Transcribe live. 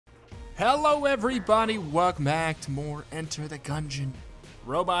Hello everybody, welcome back to more Enter the Gungeon.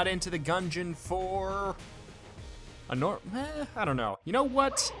 Robot into the Gungeon for a I don't know. You know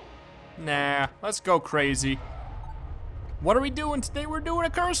what? Nah, let's go crazy. What are we doing today? We're doing a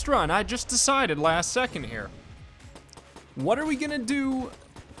cursed run. I just decided last second here. What are we gonna do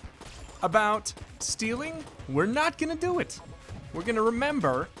about stealing? We're not gonna do it. We're gonna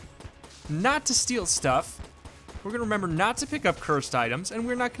remember not to steal stuff. We're gonna remember not to pick up cursed items, and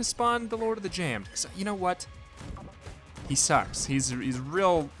we're not gonna spawn the Lord of the Jam. Cause you know what? He sucks. He's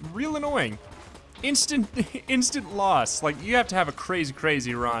real annoying. Instant loss. Like you have to have a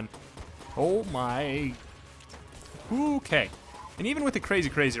crazy run. Oh my. Okay. And even with a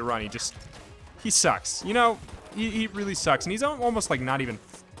crazy run, he sucks. You know, he really sucks, and he's almost like not even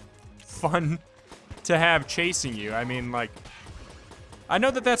fun to have chasing you. I mean, like. I know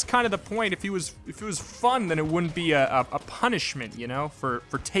that that's kind of the point. If it was fun, then it wouldn't be a punishment, you know, for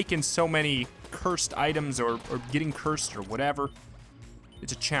taking so many cursed items or getting cursed or whatever.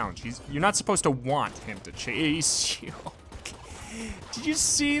 It's a challenge. You're not supposed to want him to chase you. Did you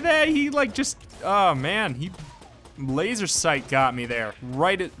see that? He like just, oh man, he laser sight got me there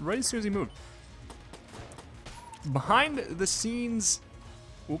right as soon as he moved. Behind the scenes,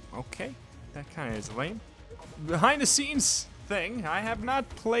 oop, okay, that kind of is lame. Behind the scenes thing, I have not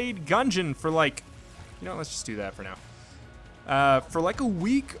played Gungeon for like, you know, let's just do that for now. For like a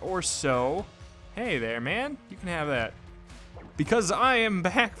week or so. Hey there, man, you can have that. Because I am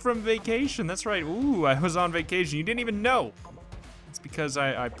back from vacation, that's right, ooh, I was on vacation, you didn't even know. It's because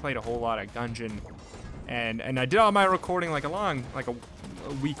I played a whole lot of Gungeon, and I did all my recording like a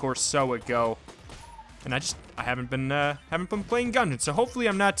week or so ago. And I haven't been playing Gungeon, so hopefully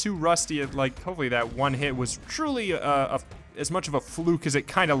I'm not too rusty at, like, hopefully that one hit was truly as much of a fluke as it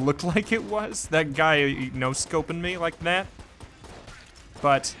kind of looked like it was. That guy no-scoping me like that.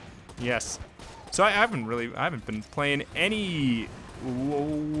 But, yes. So I haven't been playing anything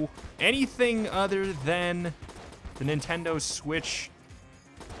other than the Nintendo Switch.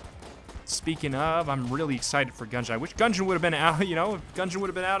 Speaking of, I'm really excited for Gungeon. I wish Gungeon would have been out, you know, if Gungeon would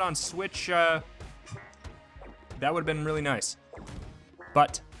have been out on Switch, that would have been really nice.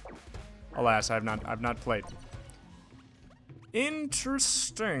 But, alas, I've not played.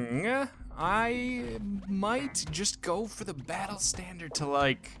 Interesting. I might just go for the battle standard to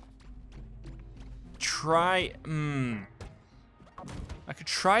like try. I could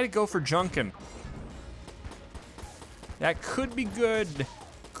try to go for Junkin. That could be good.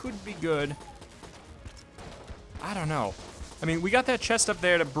 Could be good. I don't know. I mean, we got that chest up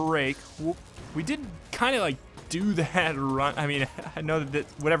there to break. We did kind of like do that run. I mean, I know that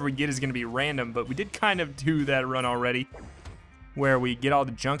whatever we get is gonna be random, but we did kind of do that run already, where we get all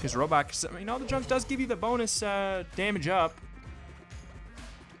the junk as robot. 'Cause, I mean, all the junk does give you the bonus damage up.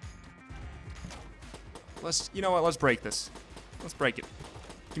 You know what? Let's break this. Let's break it.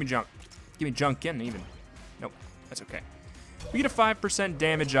 Give me junk. Give me junk in even. Nope, that's okay. We get a 5%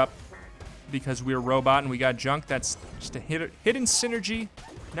 damage up because we're a robot and we got junk. That's just a hidden synergy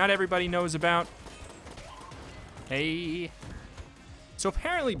not everybody knows about. Hey. So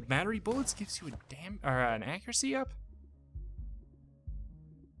apparently battery bullets gives you an accuracy up.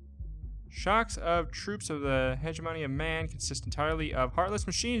 Shocks of troops of the hegemony of man consist entirely of heartless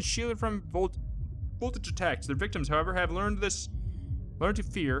machines shielded from voltage attacks. Their victims, however, have learned to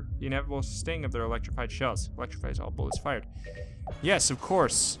fear the inevitable sting of their electrified shells. Electrifies all bullets fired. Yes, of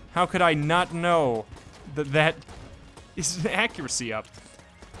course. How could I not know that is an accuracy up?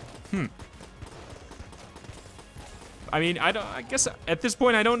 I mean, I guess at this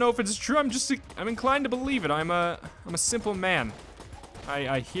point I don't know if it's true. I'm inclined to believe it. I'm a simple man.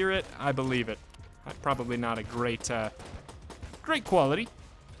 I hear it, I believe it. Probably not a great quality.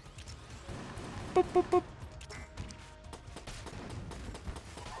 Boop, boop, boop.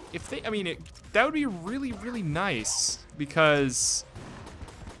 That would be really nice, because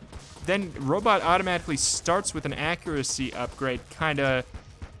then robot automatically starts with an accuracy upgrade, kinda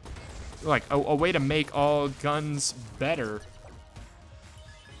like a way to make all guns better.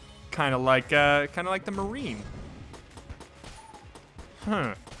 Kinda like the Marine.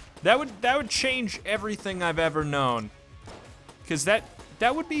 Huh. That would change everything I've ever known. Cause that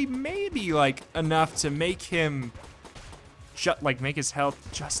would be maybe like enough to make him make his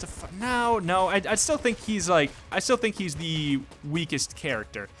health justify. No, I still think he's the weakest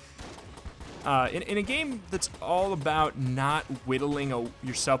character. In a game that's all about not whittling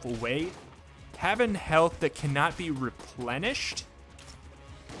yourself away, having health that cannot be replenished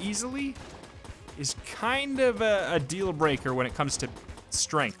easily is kind of a deal breaker when it comes to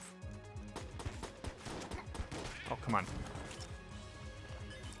strength. Oh, come on.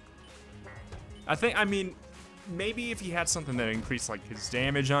 I mean, maybe if he had something that increased like his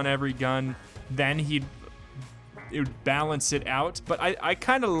damage on every gun, then it would balance it out. But I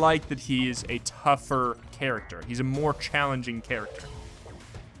kind of like that he is a tougher character. He's a more challenging character.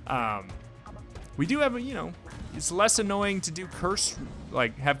 We do have, you know, it's less annoying to do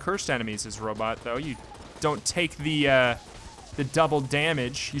have cursed enemies as a robot, though. You don't take the double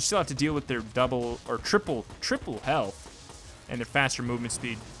damage. You still have to deal with their double or triple health and their faster movement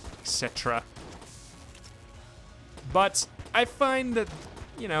speed, etc. But I find that,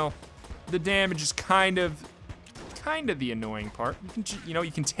 you know, the damage is kind of the annoying part.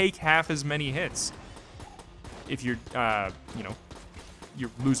 You can take half as many hits if you're, you know,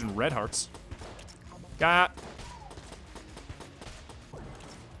 you're losing red hearts. I'm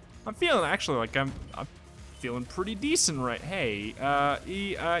feeling actually like I'm feeling pretty decent, right? Hey,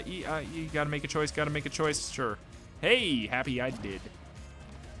 you gotta make a choice, sure. Hey, happy I did.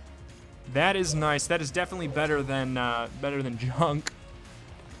 That is nice. That is definitely better than junk.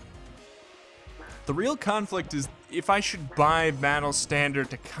 The real conflict is if I should buy Battle Standard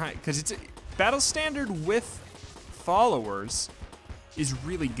because it's Battle Standard with followers is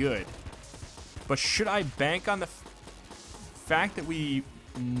really good. But should I bank on the fact that we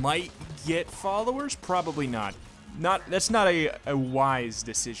might get followers? Probably not. That's not a wise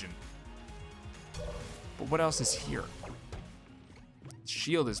decision. But what else is here?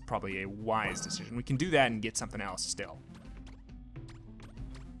 Shield is probably a wise decision. We can do that and get something else still.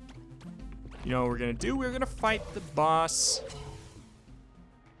 You know what we're gonna do? We're gonna fight the boss.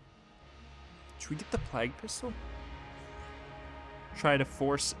 Should we get the Plague Pistol? Try to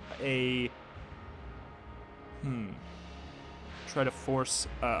force a... Try to force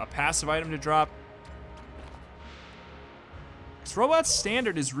a passive item to drop. This robot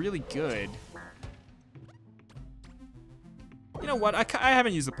standard is really good. You know what? I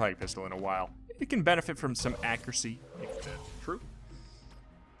haven't used the Plague Pistol in a while. It can benefit from some accuracy, if that's true.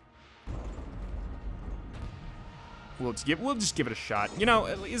 We'll just give it a shot. You know,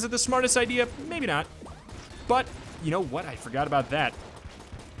 is it the smartest idea? Maybe not. But you know what? I forgot about that.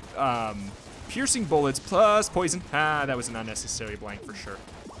 Piercing bullets plus poison. Ah, that was an unnecessary blank for sure.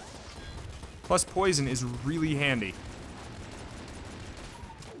 Plus poison is really handy.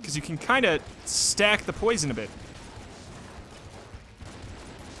 Because you can kind of stack the poison a bit.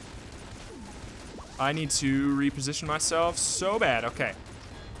 I need to reposition myself so bad. Okay.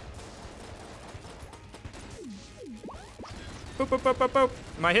 Boop, boop, boop, boop, boop.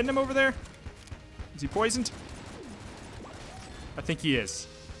 Am I hitting him over there? Is he poisoned? I think he is.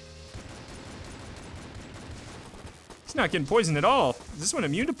 He's not getting poisoned at all. Is this one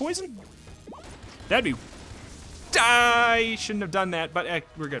immune to poison? That'd be... I shouldn't have done that, but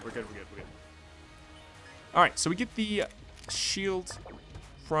we're good. All right, so we get the shield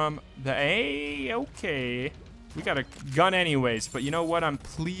from the... okay. We got a gun anyways, but you know what? I'm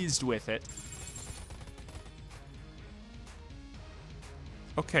pleased with it.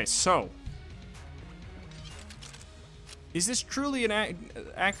 Okay, so... is this truly an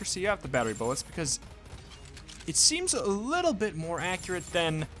accuracy up, the battery bullets? Because it seems a little bit more accurate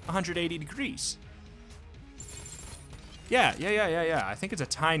than 180 degrees. Yeah. I think it's a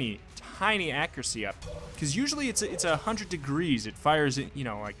tiny accuracy up. Because usually it's 100 degrees. It fires, you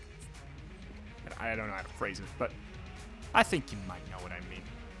know, like... I don't know how to phrase it, but I think you might know what I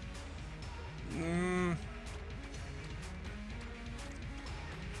mean.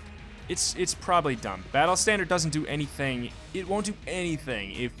 It's probably dumb. Battle Standard doesn't do anything. It won't do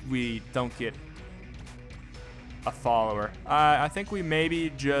anything if we don't get a follower. I think we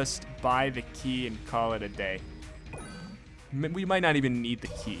maybe just buy the key and call it a day. We might not even need the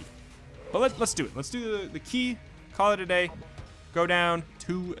key. But let's do it. Let's do the key, call it a day, go down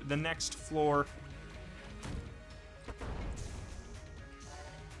to the next floor.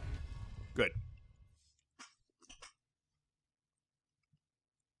 Good.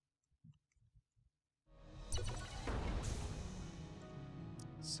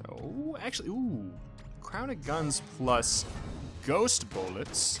 So, actually, ooh, Crown of Guns plus Ghost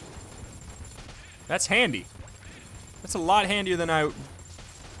Bullets. That's handy. That's a lot handier than I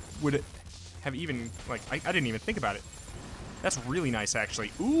would have even, like, I didn't even think about it. That's really nice,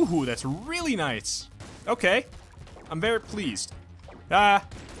 actually. Ooh, that's really nice. Okay, I'm very pleased.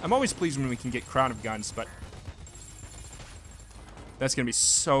 I'm always pleased when we can get Crown of Guns, but that's gonna be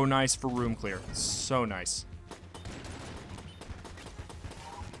so nice for room clear. So nice.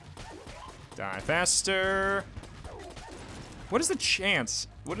 Die faster. What is the chance?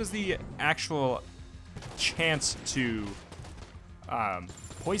 What is the actual chance to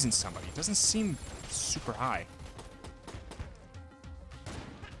poison somebody? It doesn't seem super high.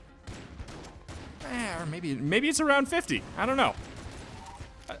 Or maybe it's around 50. I don't know.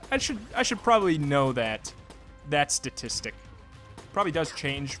 I should probably know that statistic. Probably does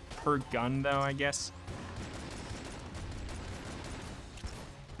change per gun though, I guess.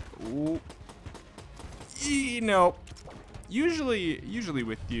 Ooh. No. Usually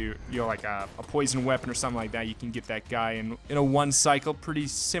with you know, like a poison weapon or something like that, you can get that guy in a one cycle pretty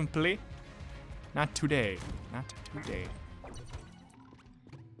simply. Not today. Not today.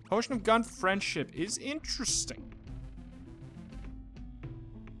 Potion of gun friendship is interesting.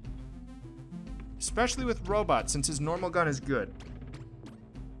 Especially with Robot, since his normal gun is good.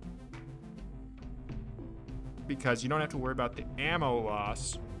 Because you don't have to worry about the ammo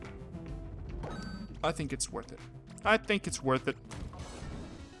loss. I think it's worth it. I think it's worth it.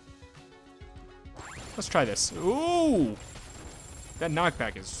 Let's try this. Ooh! That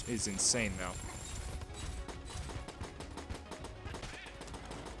knockback is insane, though.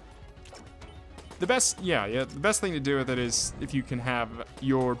 The best thing to do with it is if you can have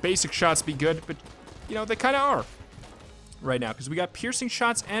your basic shots be good, but, you know, they kind of are right now, because we got piercing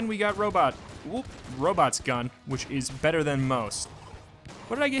shots and we got Robot's gun, which is better than most.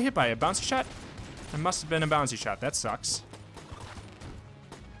 What did I get hit by? A bouncy shot? It must have been a bouncy shot. That sucks.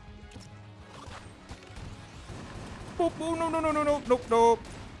 Oh, no.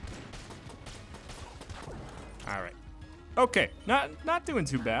 All right. Okay, not doing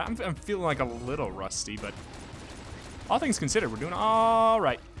too bad. I'm feeling like a little rusty, but all things considered, we're doing all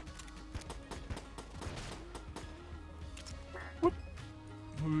right. Whoop.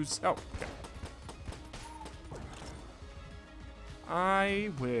 Oh, okay.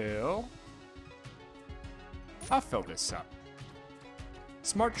 I'll fill this up.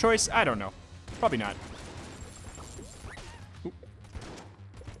 Smart choice? I don't know. Probably not. Oop.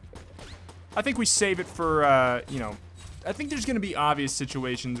 I think we save it for, you know, I think there's gonna be obvious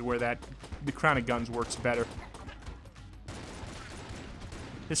situations where the Crown of Guns works better.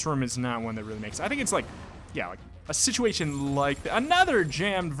 This room is not one that really makes. I think it's like, yeah, like a situation like another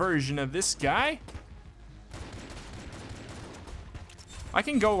jammed version of this guy. I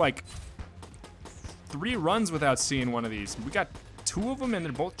can go like 3 runs without seeing one of these. We got 2 of them and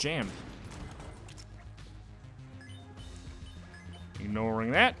they're both jammed.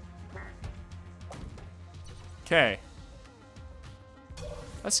 Ignoring that. Okay.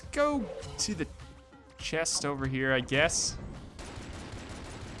 Let's go to the chest over here, I guess.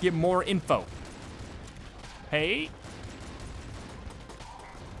 Get more info. Hey.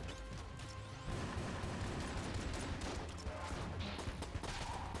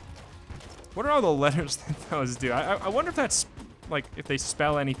 What are all the letters that those do? I wonder if that's, like, if they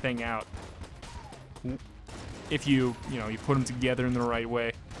spell anything out. If you put them together in the right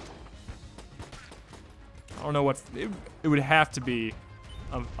way. I don't know what, it would have to be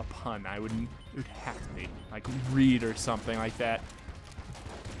a pun. It would have to be, like, read or something like that.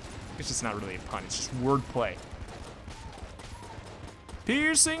 It's just not really a pun, it's just wordplay.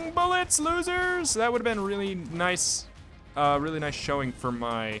 Piercing bullets, losers! That would have been really nice showing for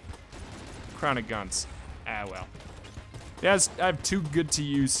my Crown of Guns. Ah, well. Yeah, I have too good to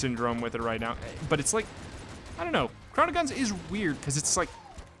use syndrome with it right now. But it's like, I don't know. Crown of Guns is weird, because it's like,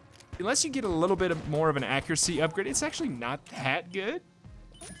 unless you get a little bit more of an accuracy upgrade, it's actually not that good.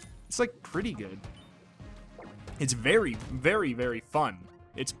 It's like pretty good. It's very, very, very fun.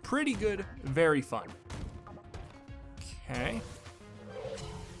 It's pretty good, very fun. Okay.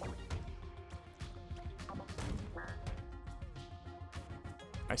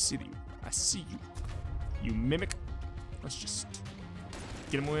 I see you. I see you. You mimic. Let's just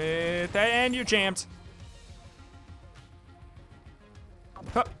get him with that, and you're jammed.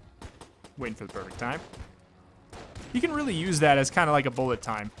 Huh. Waiting for the perfect time. You can really use that as kind of like a bullet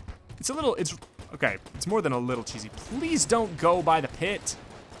time. Okay, it's more than a little cheesy. Please don't go by the pit.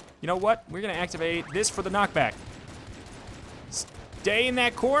 You know what? We're gonna activate this for the knockback. Stay in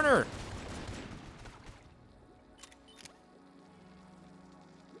that corner.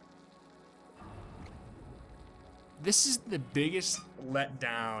 This is the biggest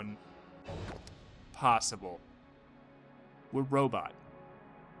letdown possible. We're Robot.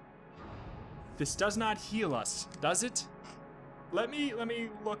 This does not heal us, does it? Let me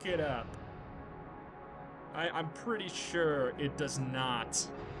look it up. I'm pretty sure it does not.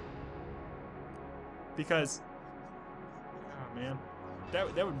 Because, oh man,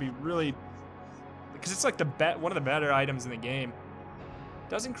 that would be really, because it's like one of the better items in the game.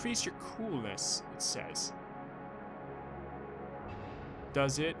 Does increase your coolness, it says.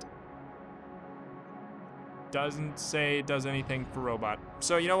 Does it? Doesn't say it does anything for Robot.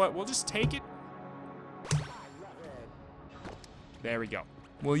 So you know what? We'll just take it. There we go.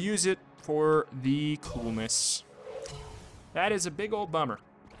 We'll use it for the coolness. That is a big old bummer.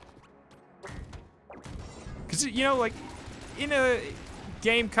 Because, you know, like, in a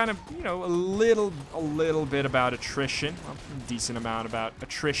game kind of, you know, a little bit about attrition. Well, a decent amount about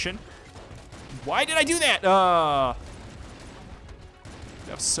attrition. Why did I do that? That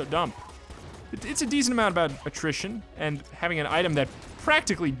was so dumb. It's a decent amount about attrition and having an item that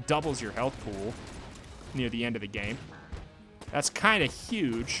practically doubles your health pool near the end of the game. That's kind of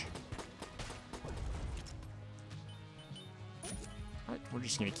huge. All right, we're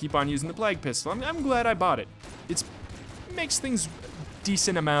just gonna keep on using the plague pistol. I'm glad I bought it. It makes things a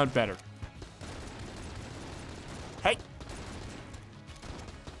decent amount better. Hey!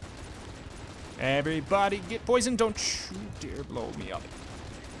 Everybody get poisoned, don't you dare blow me up.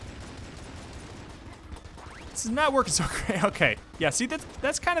 This is not working so great. Okay, yeah, see,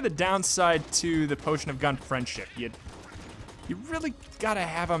 that's kind of the downside to the Potion of Gun Friendship. You really gotta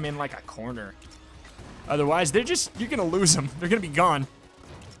have them in like a corner. Otherwise, you're gonna lose them. They're gonna be gone.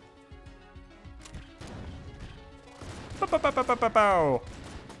 Bow.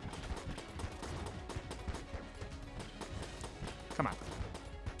 Come on.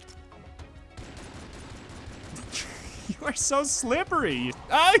 You are so slippery.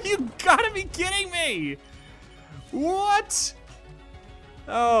 Oh, you gotta be kidding me. What?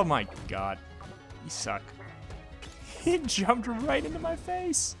 Oh my God. You suck. He jumped right into my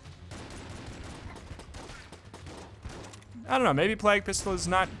face. I don't know, maybe Plague Pistol is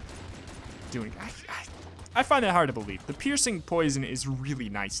not doing... I find that hard to believe. The piercing poison is really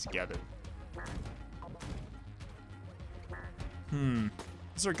nice together.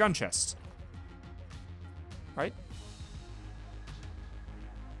 Is there a gun chest? Right?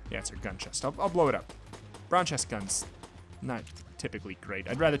 Yeah, it's a gun chest. I'll blow it up. Brown chest guns, not typically great.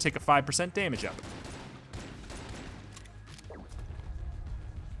 I'd rather take a 5% damage up.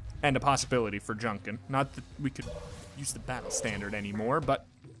 And a possibility for Junkin. Not that we could use the battle standard anymore, but,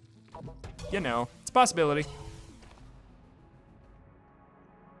 you know, it's a possibility.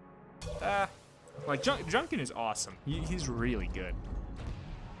 Like, Junkin is awesome. He's really good.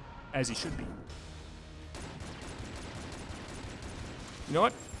 As he should be. You know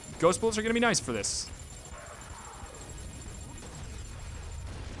what? Ghost bullets are gonna be nice for this.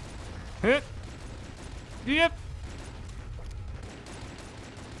 Hit. Yep.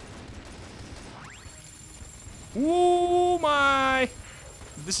 Ooh, my.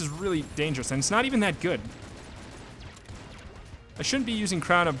 This is really dangerous, and it's not even that good. I shouldn't be using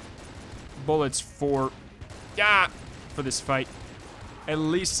Crown of Bullets for this fight. At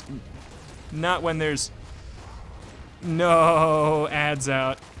least not when there's no ads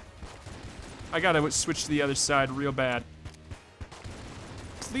out. I gotta switch to the other side real bad.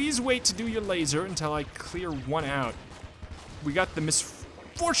 Please wait to do your laser until I clear one out. We got the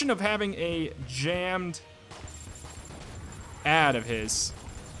misfortune of having a jammed ad of his.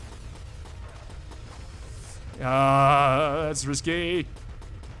 That's risky.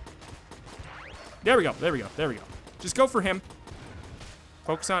 There we go, there we go, there we go. Just go for him.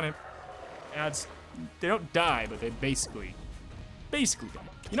 Focus on him. Ads, they don't die, but they basically die.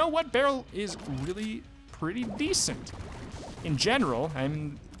 You know what? Barrel is really pretty decent. In general,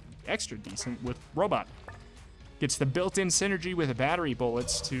 I'm extra decent with Robot. Gets the built-in synergy with battery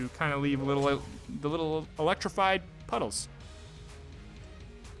bullets to kind of leave the little electrified puddles.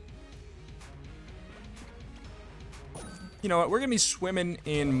 You know what, we're gonna be swimming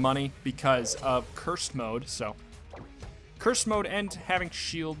in money because of cursed mode, so. Cursed mode and having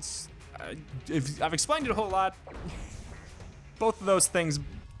shields, I've explained it a whole lot. Both of those things,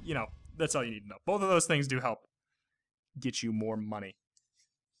 you know, that's all you need to know. Both of those things do help get you more money.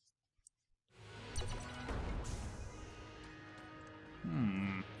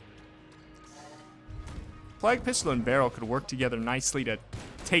 Plague Pistol and Barrel could work together nicely to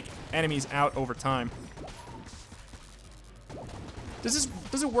take enemies out over time. Does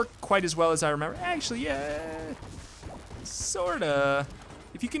it work quite as well as I remember? Actually, yeah, sorta.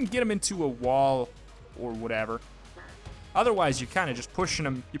 If you can get them into a wall or whatever. Otherwise, you're kind of just pushing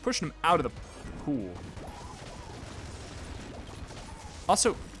them. You're pushing them out of the pool.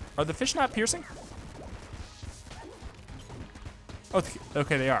 Also, are the fish not piercing? Oh,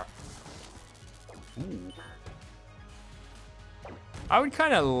 okay, they are. Ooh. I would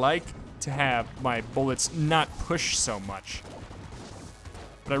kind of like to have my bullets not push so much.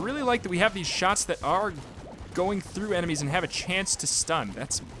 But I really like that we have these shots that are going through enemies and have a chance to stun.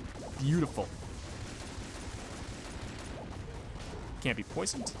 That's beautiful. Can't be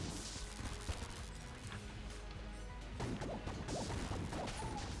poisoned.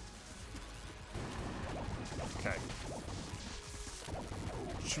 Okay.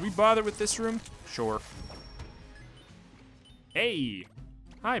 Should we bother with this room? Sure. Hey.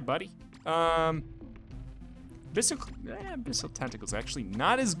 Hi, buddy. Abyssal tentacles actually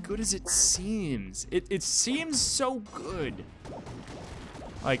not as good as it seems. It seems so good.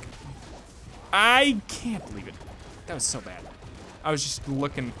 Like, I can't believe it. That was so bad. I was just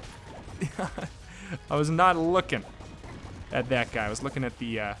looking. I was not looking at that guy. I was looking at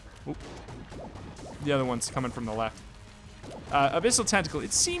the other ones coming from the left. Abyssal tentacle.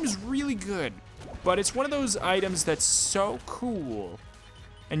 It seems really good, but it's one of those items that's so cool,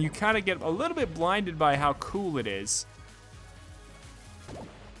 and you kind of get a little bit blinded by how cool it is.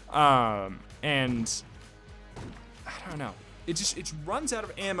 And I don't know. It runs out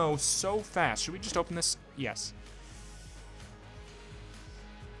of ammo so fast. Should we just open this? Yes.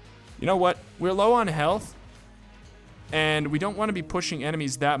 You know what? We're low on health, and we don't want to be pushing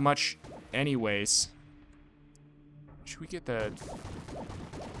enemies that much anyways. Should we get the...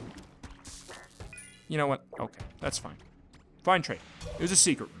 You know what? Okay, that's fine. Fine trade. It was a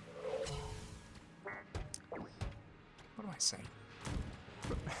secret room. What do I say?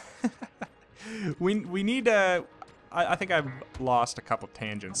 we need I think I've lost a couple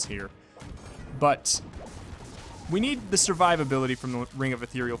tangents here, but we need the survivability from the Ring of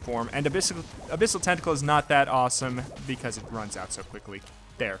Ethereal Form, and Abyssal Tentacle is not that awesome because it runs out so quickly.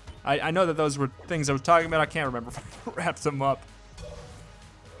 There. I know that those were things I was talking about. I can't remember if I wrapped them up.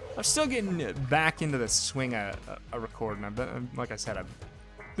 I'm still getting back into the swing of recording. Like I said, I've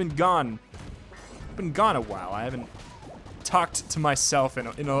been gone. Been gone a while. I haven't talked to myself in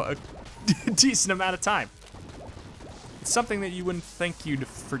a decent amount of time. It's something that you wouldn't think you'd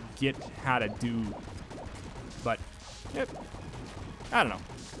forget how to do, but yep. I don't know.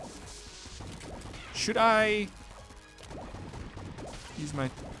 Should I use my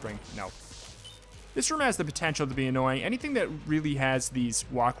brain? No. This room has the potential to be annoying. Anything that really has these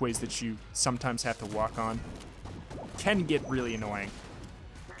walkways that you sometimes have to walk on can get really annoying.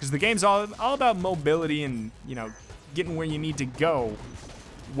 Because the game's all about mobility and, you know, getting where you need to go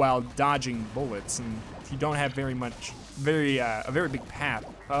while dodging bullets. And if you don't have a very big path,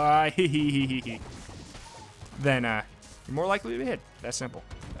 then you're more likely to be hit. That's simple.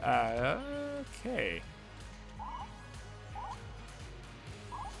 Okay.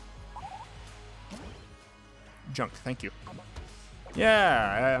 Junk, thank you.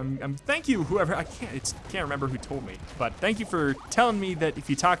 Yeah, thank you, whoever. I can't remember who told me, but thank you for telling me that if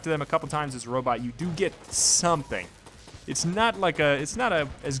you talk to them a couple times as a robot, you do get something. It's not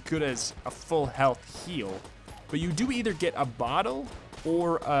as good as a full health heal, but you do either get a bottle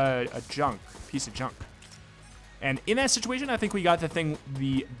or a piece of junk. And in that situation, I think we got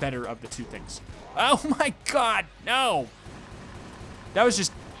the better of the two things. Oh my God, no! That was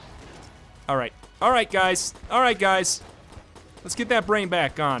just, all right. All right, guys. Let's get that brain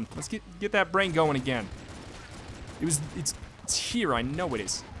back on. Let's get that brain going again. It's here. I know it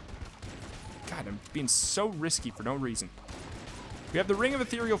is. God, I'm being so risky for no reason. We have the Ring of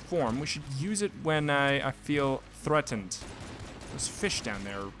Ethereal Form. We should use it when I feel threatened. Those fish down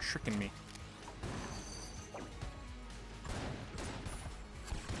there are tricking me.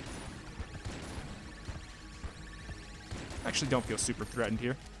 I actually don't feel super threatened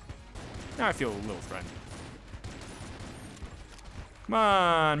here. Now I feel a little threatened. Come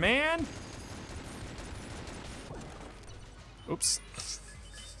on, man. Oops.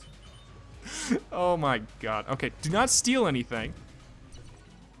 Oh my God. Okay, do not steal anything.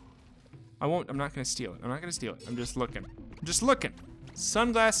 I'm not gonna steal it. I'm just looking.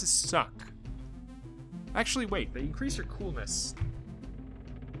 Sunglasses suck. Actually, wait, they increase your coolness.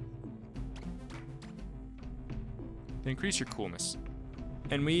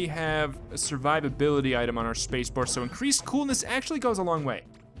 And we have a survivability item on our spacebar, so increased coolness actually goes a long way.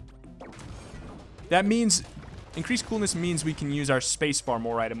 That means increased coolness means we can use our spacebar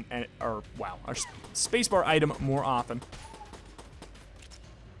our spacebar item more often.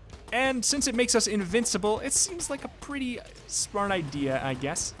 And since it makes us invincible, it seems like a pretty smart idea, I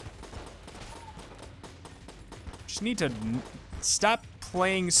guess. Just need to stop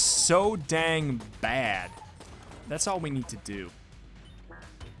playing so dang bad. That's all we need to do.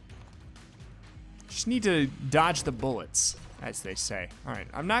 Just need to dodge the bullets, as they say. All right,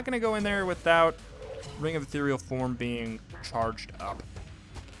 I'm not gonna go in there without Ring of Ethereal Form being charged up.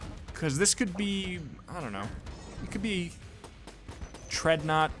 Because this could be, I don't know, it could be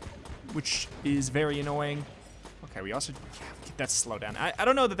Treadnought, which is very annoying. Okay, we also get that slowdown. I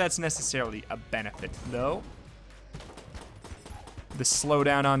don't know that that's necessarily a benefit, though. The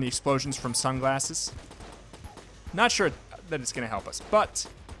slowdown on the explosions from sunglasses. Not sure that it's gonna help us, but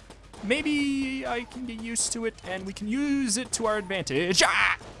maybe I can get used to it and we can use it to our advantage.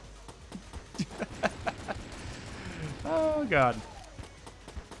 Ah! Oh, God.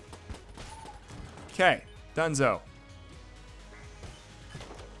 Okay, donezo.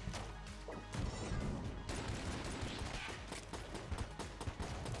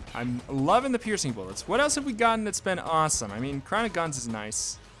 I'm loving the piercing bullets. What else have we gotten that's been awesome? I mean, Crown of Guns is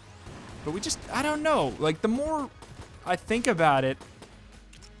nice. But we just, I don't know. Like, the more I think about it,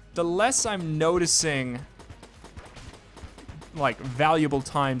 the less I'm noticing, like, valuable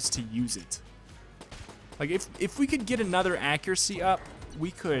times to use it. Like, if we could get another accuracy up,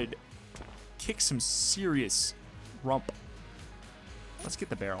 we could kick some serious rump. Let's get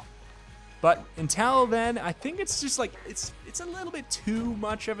the barrel. But until then, I think it's just like, it's a little bit too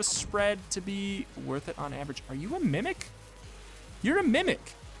much of a spread to be worth it on average. Are you a mimic? You're a mimic.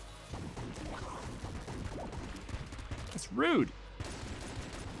 That's rude.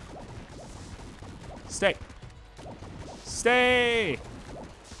 Stay. Stay.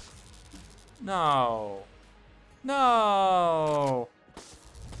 No. No.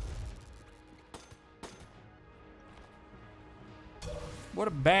 What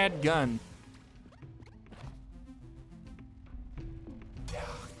a bad gun.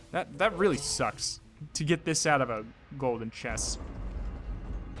 That really sucks to get this out of a golden chest.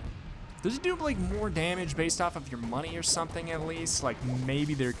 Does it do like more damage based off of your money or something at least? Like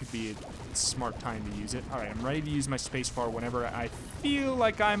maybe there could be a smart time to use it. All right, I'm ready to use my spacebar whenever I feel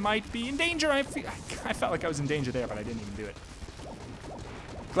like I might be in danger. I felt like I was in danger there, but I didn't even do it.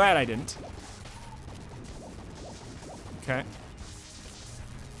 Glad I didn't. Okay.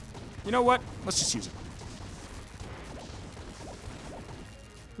 You know what? Let's just use it.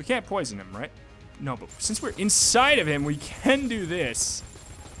 We can't poison him, right? No, but since we're inside of him, we can do this.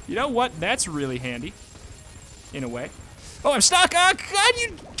 You know what? That's really handy. In a way. Oh, I'm stuck! Oh, God,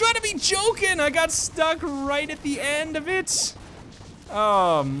 you gotta be joking! I got stuck right at the end of it.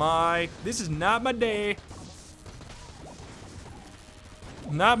 Oh, my. This is not my day.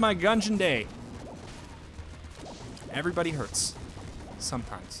 Not my Gungeon day. Everybody hurts.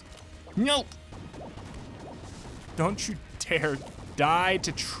 Sometimes. Nope! Don't you dare die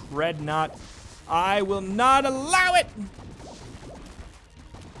to tread not. I will not allow it!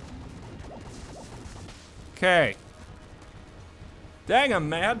 Okay. Dang, I'm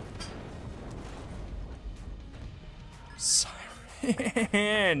mad.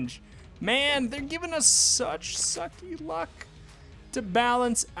 Syringe. Man, they're giving us such sucky luck to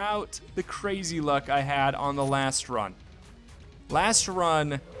balance out the crazy luck I had on the last run. Last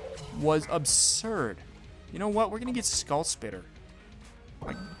run was absurd. You know what? We're gonna get Skull Spitter.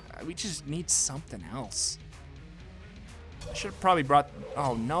 Like, we just need something else. I should have probably brought,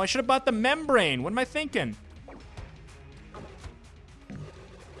 oh no, I should have bought the membrane. What am I thinking?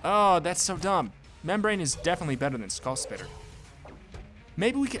 Oh, that's so dumb. Membrane is definitely better than Skull Spitter.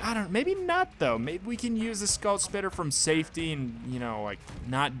 Maybe we can, I don't know, maybe not though. Maybe we can use the Skull Spitter from safety and, you know, like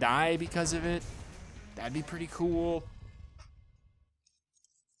not die because of it. That'd be pretty cool.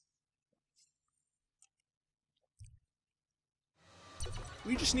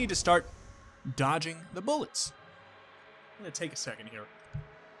 We just need to start dodging the bullets. I'm gonna take a second here.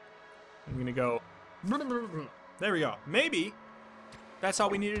 I'm gonna go, there we go. Maybe that's all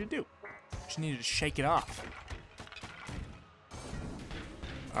we needed to do. Just needed to shake it off.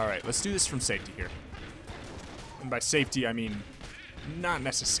 All right, let's do this from safety here. And by safety, I mean not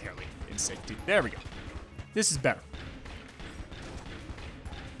necessarily in safety. There we go. This is better.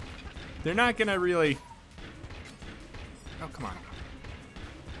 They're not gonna really, oh, come on.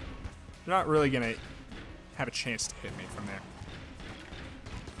 They're not really gonna have a chance to hit me from there.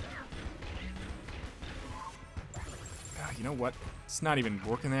 You know what? It's not even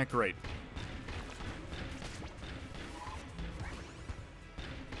working that great.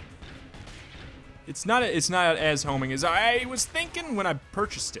 It's not as homing as I was thinking when I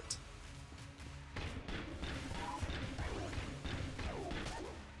purchased it.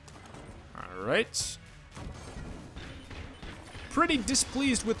 All right. Pretty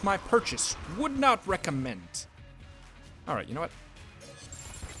displeased with my purchase. Would not recommend. All right, you know what?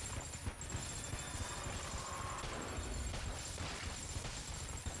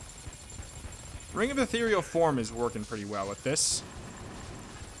 Ring of Ethereal Form is working pretty well with this.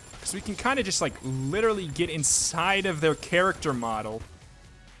 Because we can kind of just like literally get inside of their character model.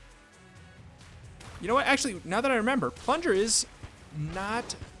 You know what? Actually, now that I remember, Plunger is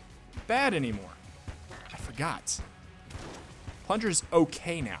not bad anymore. I forgot. Plunger's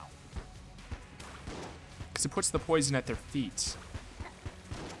okay now. Because it puts the poison at their feet.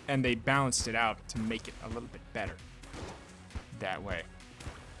 And they balanced it out to make it a little bit better. That way.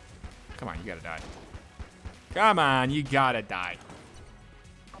 Come on, you gotta die. Come on, you gotta die.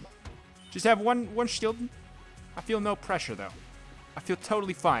 Just have one shield. I feel no pressure, though. I feel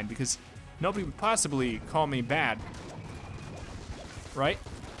totally fine, because nobody would possibly call me bad. Right?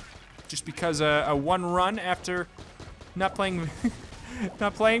 Just because a one run after not playing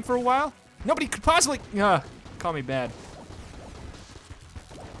not playing for a while? Nobody could possibly call me bad.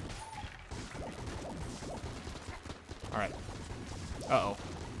 Alright. Uh-oh.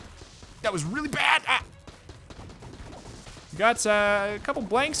 That was really bad! Ah! Got a couple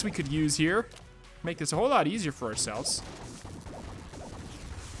blanks we could use here. Make this a whole lot easier for ourselves.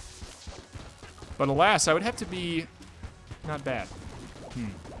 But alas, I would have to be not bad.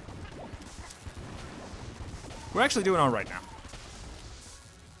 We're actually doing all right now.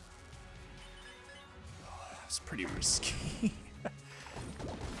 Oh, that's pretty risky.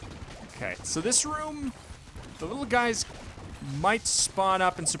 Okay, so this room, the little guys might spawn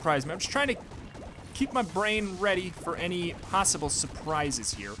up and surprise me. I'm just trying to keep my brain ready for any possible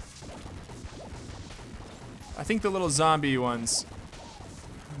surprises here. I think the little zombie ones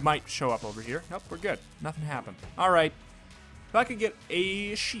might show up over here. Nope, we're good. Nothing happened. All right. If I could get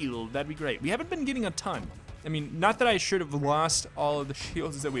a shield, that'd be great. We haven't been getting a ton. I mean, not that I should have lost all of the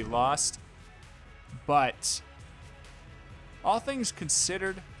shields that we lost, but all things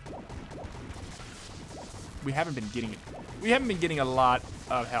considered, we haven't been getting it. We haven't been getting a lot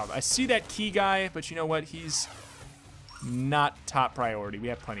of health. I see that key guy, but you know what? He's not top priority. We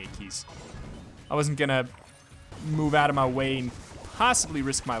have plenty of keys. I wasn't gonna move out of my way and possibly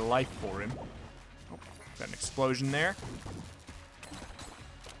risk my life for him. Oh, got an explosion there.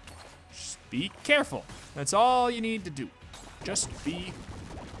 Just be careful. That's all you need to do. Just be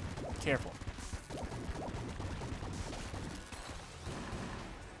careful.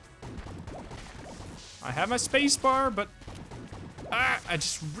 I have my space bar, but I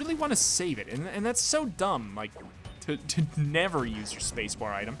just really want to save it, and that's so dumb, like, to never use your space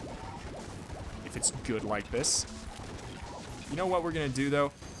bar item if it's good like this. You know what we're gonna do,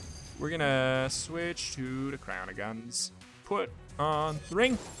 though? We're gonna switch to the crown of guns. Put on the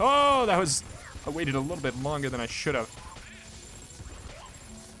ring. Oh, I waited a little bit longer than I should have.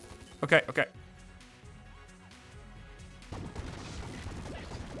 Okay, okay.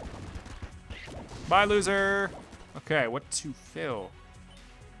 Bye, loser. Okay, what to fill?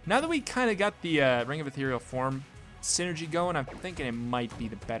 Now that we kind of got the Ring of Ethereal Form synergy going, I'm thinking it might be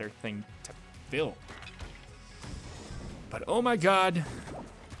the better thing to fill. But oh my god.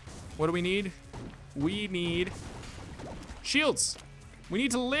 What do we need? We need shields. We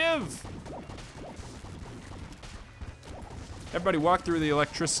need to live. Everybody walk through the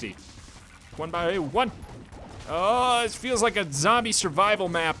electricity. One by one. Oh, this feels like a zombie survival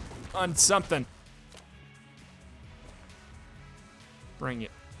map on something. Bring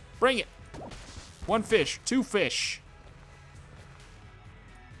it. Bring it. One fish, two fish.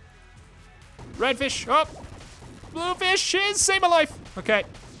 Red fish, oh. Blue fish is save my life. Okay.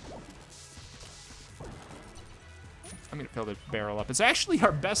 I'm gonna fill the barrel up. It's actually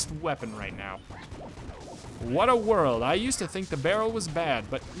our best weapon right now. What a world. I used to think the barrel was bad,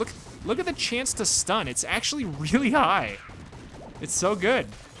 but look at the chance to stun. It's actually really high. It's so good.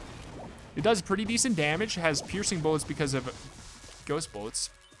 It does pretty decent damage. It has piercing bullets because of ghost bullets.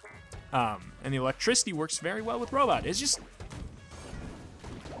 And the electricity works very well with robot. It's just,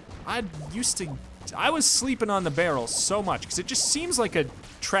 I was sleeping on the barrel so much because it just seems like a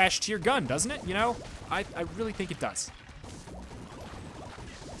trash tier gun, doesn't it? You know, I really think it does.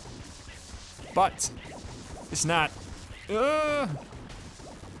 But it's not.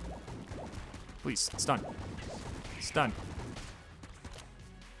 Please, stun. Stun.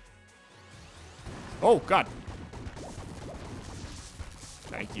 Oh, God.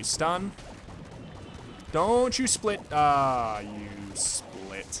 Thank you, stun. Don't you split. You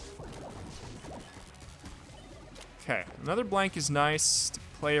split. Okay, another blank is nice to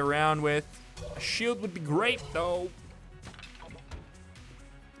play around with. A shield would be great, though.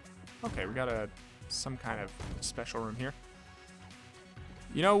 Okay, we got some kind of special room here.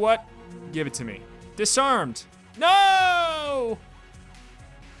 You know what? Give it to me. Disarmed. No!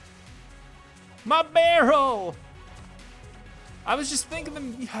 My barrel! I was just thinking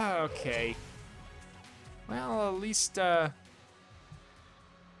them. Okay. Well, at least, got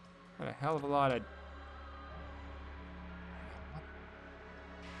a hell of a lot of.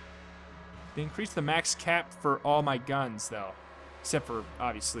 They increased the max cap for all my guns, though. Except for,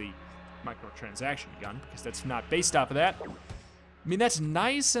 obviously, microtransaction gun, because that's not based off of that. I mean, that's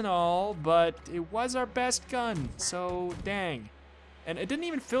nice and all, but it was our best gun, so dang. And it didn't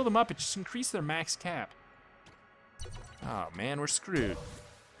even fill them up, it just increased their max cap. Oh man, we're screwed.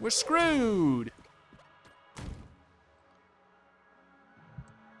 We're screwed. I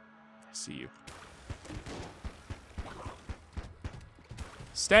see you.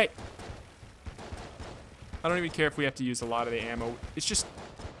 Stay. I don't even care if we have to use a lot of the ammo. It's just,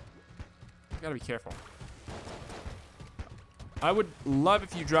 we gotta be careful. I would love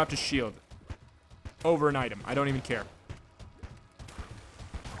if you dropped a shield over an item. I don't even care.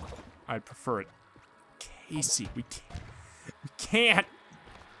 I'd prefer it. Casey, we can't.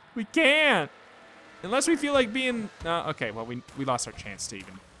 We can't. Unless we feel like being, okay, well, we lost our chance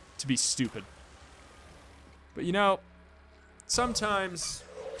to be stupid. But you know, sometimes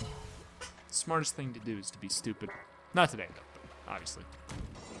the smartest thing to do is to be stupid. Not today, though, but obviously.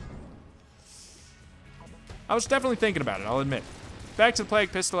 I was definitely thinking about it, I'll admit. Back to the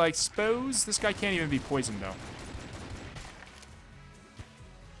plague pistol, I suppose. This guy can't even be poisoned, though.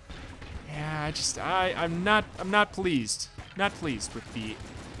 Yeah, I'm not pleased. Not pleased with the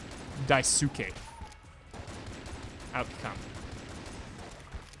Daisuke outcome.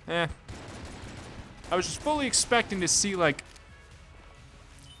 I was just fully expecting to see, like,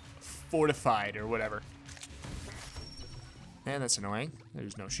 fortified or whatever. Man, that's annoying.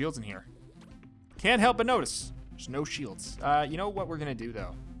 There's no shields in here. Can't help but notice. There's no shields. You know what we're gonna do,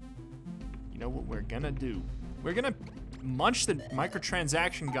 though? You know what we're gonna do? We're gonna munch the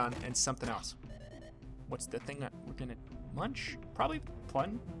microtransaction gun and something else. What's the thing that we're gonna munch? Probably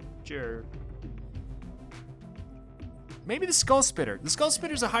plunger. Maybe the skull spitter. The skull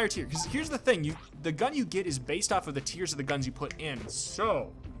spitter's a higher tier, because here's the thing, the gun you get is based off of the tiers of the guns you put in,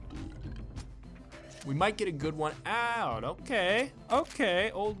 so we might get a good one out. Okay,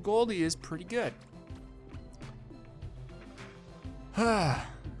 okay, old Goldie is pretty good. Man.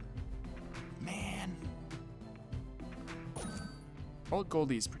 Old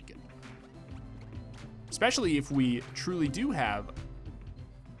Goldie is pretty good. Especially if we truly do have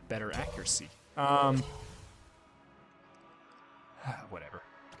better accuracy. Whatever.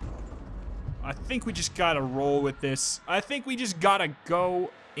 I think we just gotta roll with this. I think we just gotta go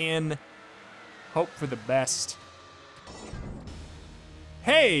in, hope for the best.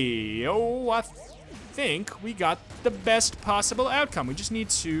 Hey, oh, I think we got the best possible outcome. We just need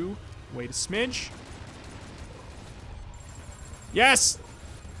to wait a smidge. Yes!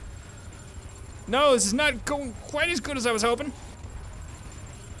 No, this is not going quite as good as I was hoping.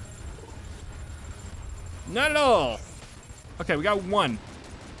 Not at all. Okay, we got one.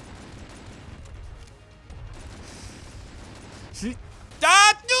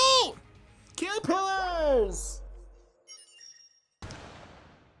 Ah, no! Kill pillars!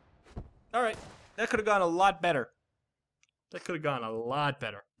 All right, that could have gone a lot better. That could have gone a lot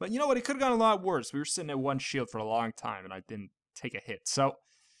better. But you know what? It could have gone a lot worse. We were sitting at one shield for a long time, and I didn't take a hit. So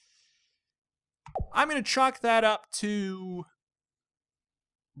I'm going to chalk that up to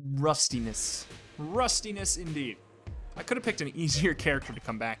rustiness. Rustiness indeed. I could have picked an easier character to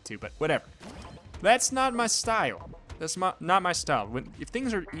come back to, but whatever. That's not my style. That's not my style. If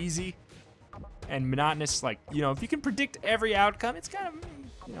things are easy and monotonous, like, you know, if you can predict every outcome, it's kind of,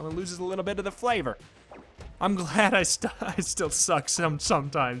 you know, it loses a little bit of the flavor. I'm glad I still suck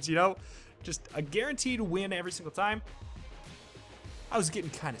sometimes, you know? Just a guaranteed win every single time. I was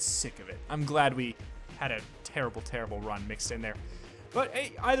getting kind of sick of it. I'm glad we had a terrible, terrible run mixed in there. But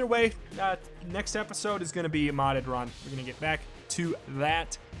hey, either way, next episode is going to be a modded run. We're going to get back to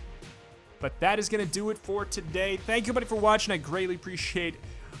that. But that is going to do it for today. Thank you, everybody, for watching. I greatly appreciate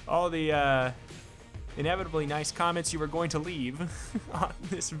all the inevitably nice comments you were going to leave on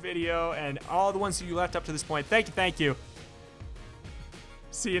this video and all the ones that you left up to this point. Thank you, thank you.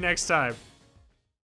 See you next time.